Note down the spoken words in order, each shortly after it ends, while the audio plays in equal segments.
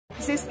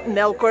This is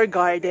Nelcor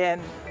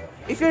Garden.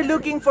 If you're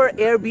looking for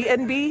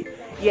Airbnb,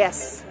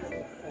 yes,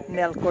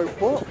 Nelcor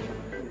po.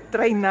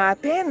 Try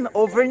natin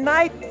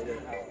overnight.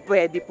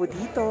 Pwede po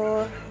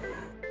dito.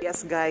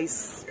 Yes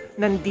guys,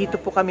 nandito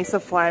po kami sa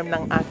farm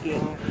ng aking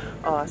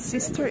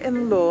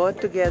sister-in-law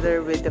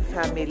together with the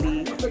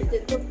family.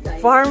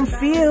 Farm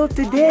field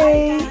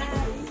today.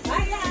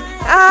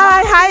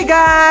 Hi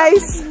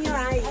guys!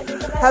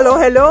 Hello,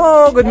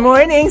 hello! Good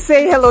morning!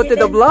 Say hello to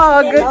the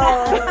vlog!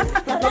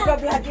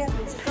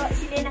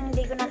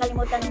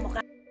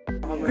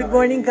 Good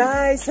morning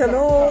guys!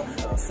 Hello!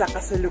 Sa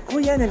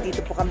kasalukuyan,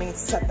 nandito po kami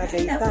sa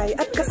Tagaytay.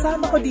 At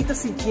kasama ko dito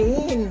si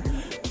Jane,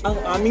 ang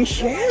aming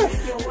chef.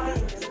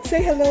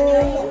 Say hello!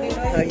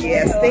 Oh,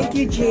 yes, thank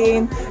you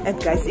Jane. And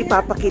guys,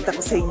 ipapakita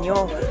ko sa inyo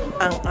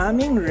ang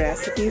aming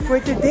recipe for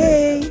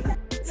today.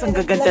 Ang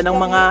gaganda ng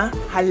mga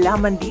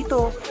halaman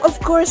dito.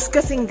 Of course,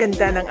 kasing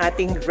ganda ng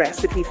ating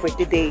recipe for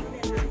today.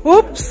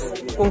 Oops!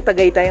 Kung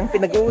Tagaytay ang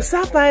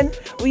pinag-uusapan,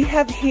 we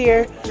have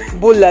here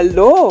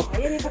bulalo.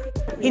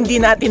 Hindi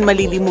natin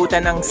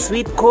malilimutan ang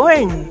sweet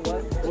corn.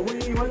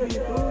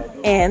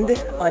 And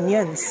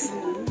onions.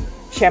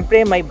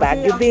 Siyempre, may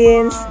bagu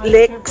beans,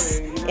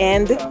 leeks,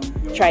 and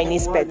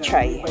Chinese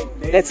pechay.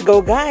 Let's go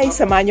guys!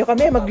 Samahan nyo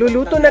kami.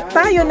 Magluluto na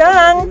tayo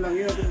ng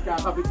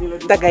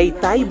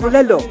Tagaytay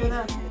bulalo.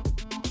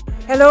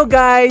 Hello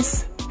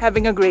guys!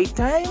 Having a great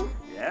time?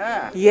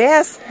 Yeah.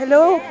 Yes,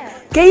 hello.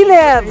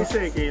 Caleb!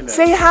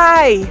 Say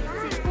hi!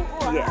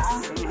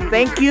 Yes.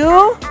 Thank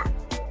you.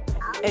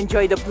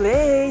 Enjoy the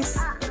place.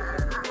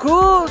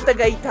 Cool,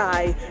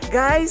 Tagaytay.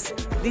 Guys,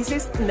 this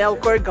is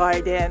Nelcor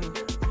Garden.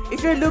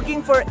 If you're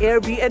looking for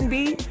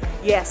Airbnb,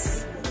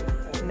 yes,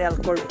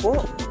 Nelcor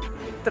po.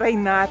 Try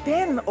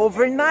natin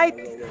overnight.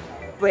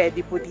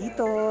 Pwede po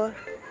dito.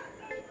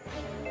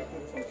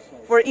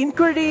 For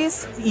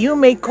inquiries, you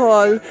may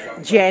call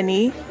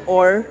Jenny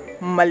or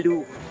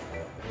Malu.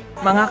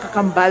 Mga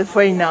kakambal,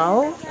 for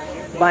now,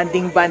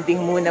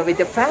 banding-banding muna with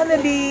the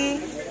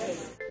family.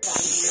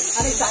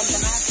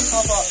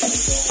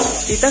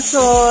 Tita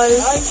Sol,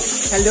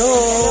 hello.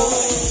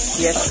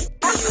 Yes.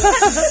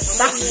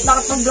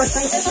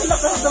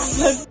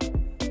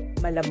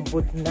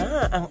 Malambot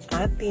na ang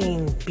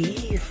ating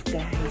beef,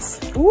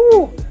 guys.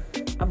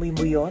 Amoy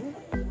mo yun?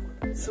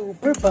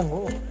 Super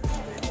bango.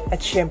 At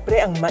syempre,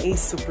 ang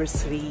mais super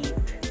sweet.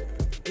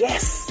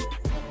 Yes!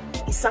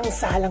 Isang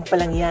salang pa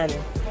lang yan.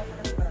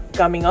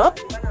 Coming up,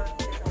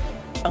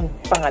 ang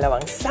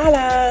pangalawang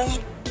salang.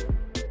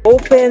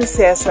 Open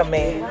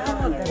sesame.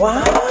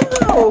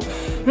 Wow!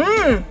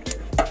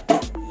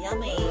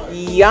 Yummy!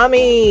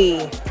 Yummy!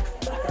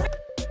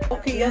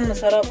 Okay yan,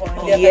 masarap.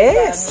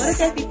 Yes! Para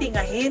kayo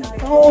titingahin.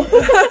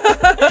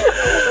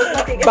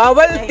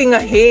 Bawal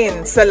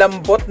tingahin sa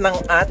lambot ng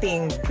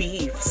ating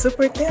beef.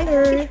 Super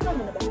tender.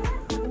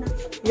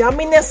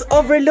 Yumminess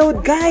overload,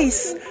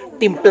 guys!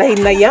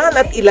 Timplahin na yan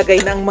at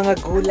ilagay na ang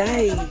mga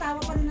gulay.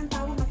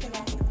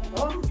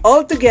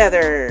 All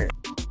together.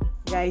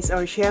 Guys,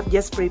 our chef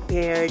just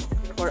prepared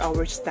for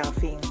our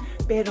stuffing.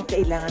 Pero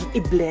kailangan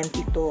i-blend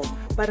ito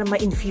para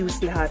ma-infuse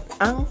lahat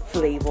ang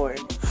flavor.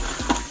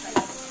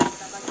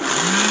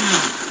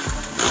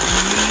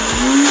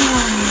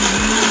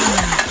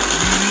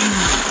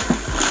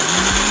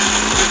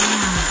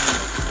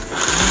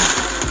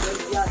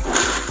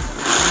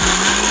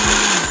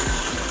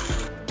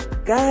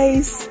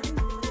 Guys,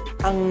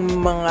 ang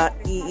mga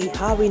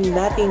iihawin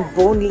nating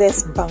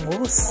boneless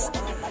bangus.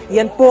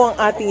 Yan po ang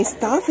ating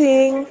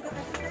stuffing.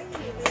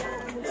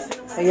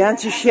 Ayan,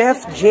 si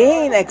Chef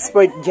Jane,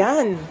 expert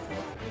dyan.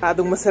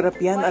 Adong masarap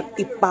yan at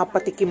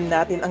ipapatikim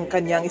natin ang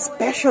kanyang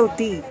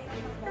specialty.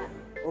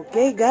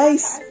 Okay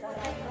guys,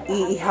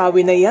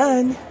 iihawin na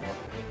yan.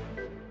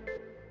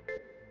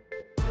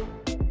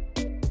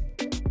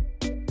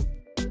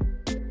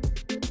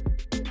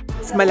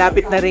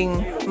 Malapit na ring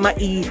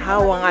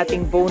maihaw ang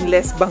ating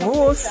boneless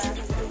bangus.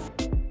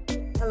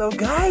 Hello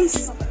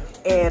guys!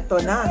 Eto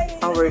na,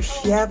 our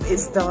chef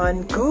is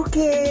done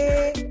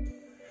cooking!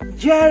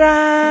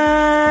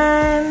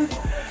 Jaran!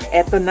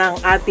 Eto na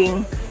ang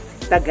ating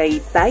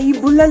Tagaytay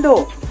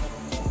bulalo.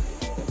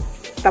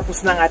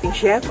 Tapos na ang ating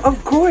chef? Of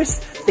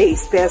course!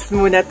 Taste test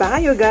muna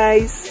tayo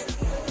guys!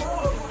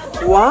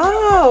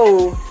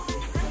 Wow!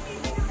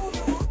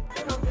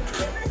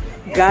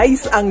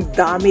 Guys, ang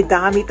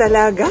dami-dami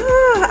talaga.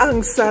 Ang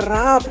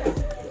sarap.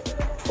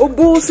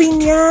 Ubusin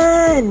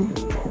yan.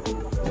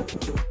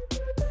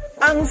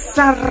 Ang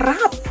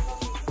sarap.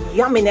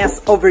 Yumminess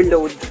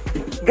overload.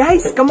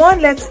 Guys, come on,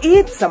 let's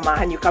eat.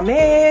 Samahan nyo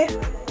kami.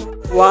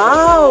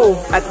 Wow!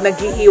 At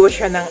naghihiwa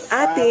siya ng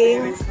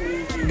ating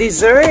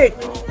dessert.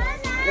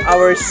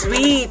 Our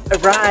sweet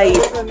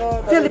ripe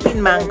Philippine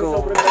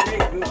mango.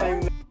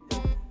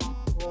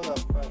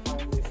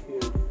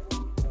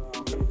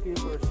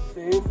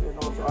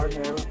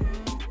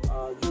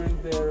 During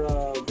their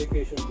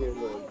vacation here,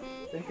 Lord.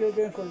 Thank you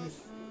again for this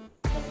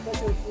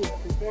special food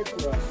prepared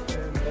for us,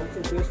 and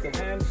also bless the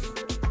hands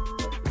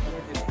for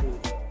this food.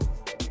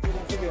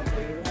 Once again,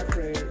 I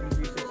pray in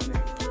Jesus'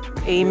 name.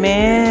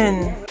 Amen.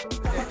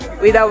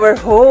 With our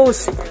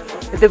host,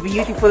 the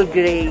beautiful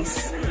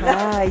Grace.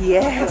 Ah,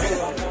 yes.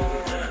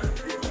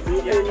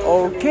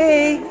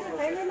 Okay.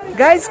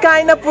 Guys,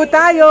 kain na po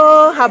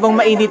tayo habang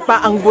mainit pa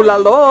ang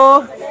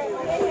bulalo.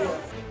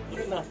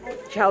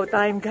 Chow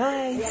time,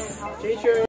 guys.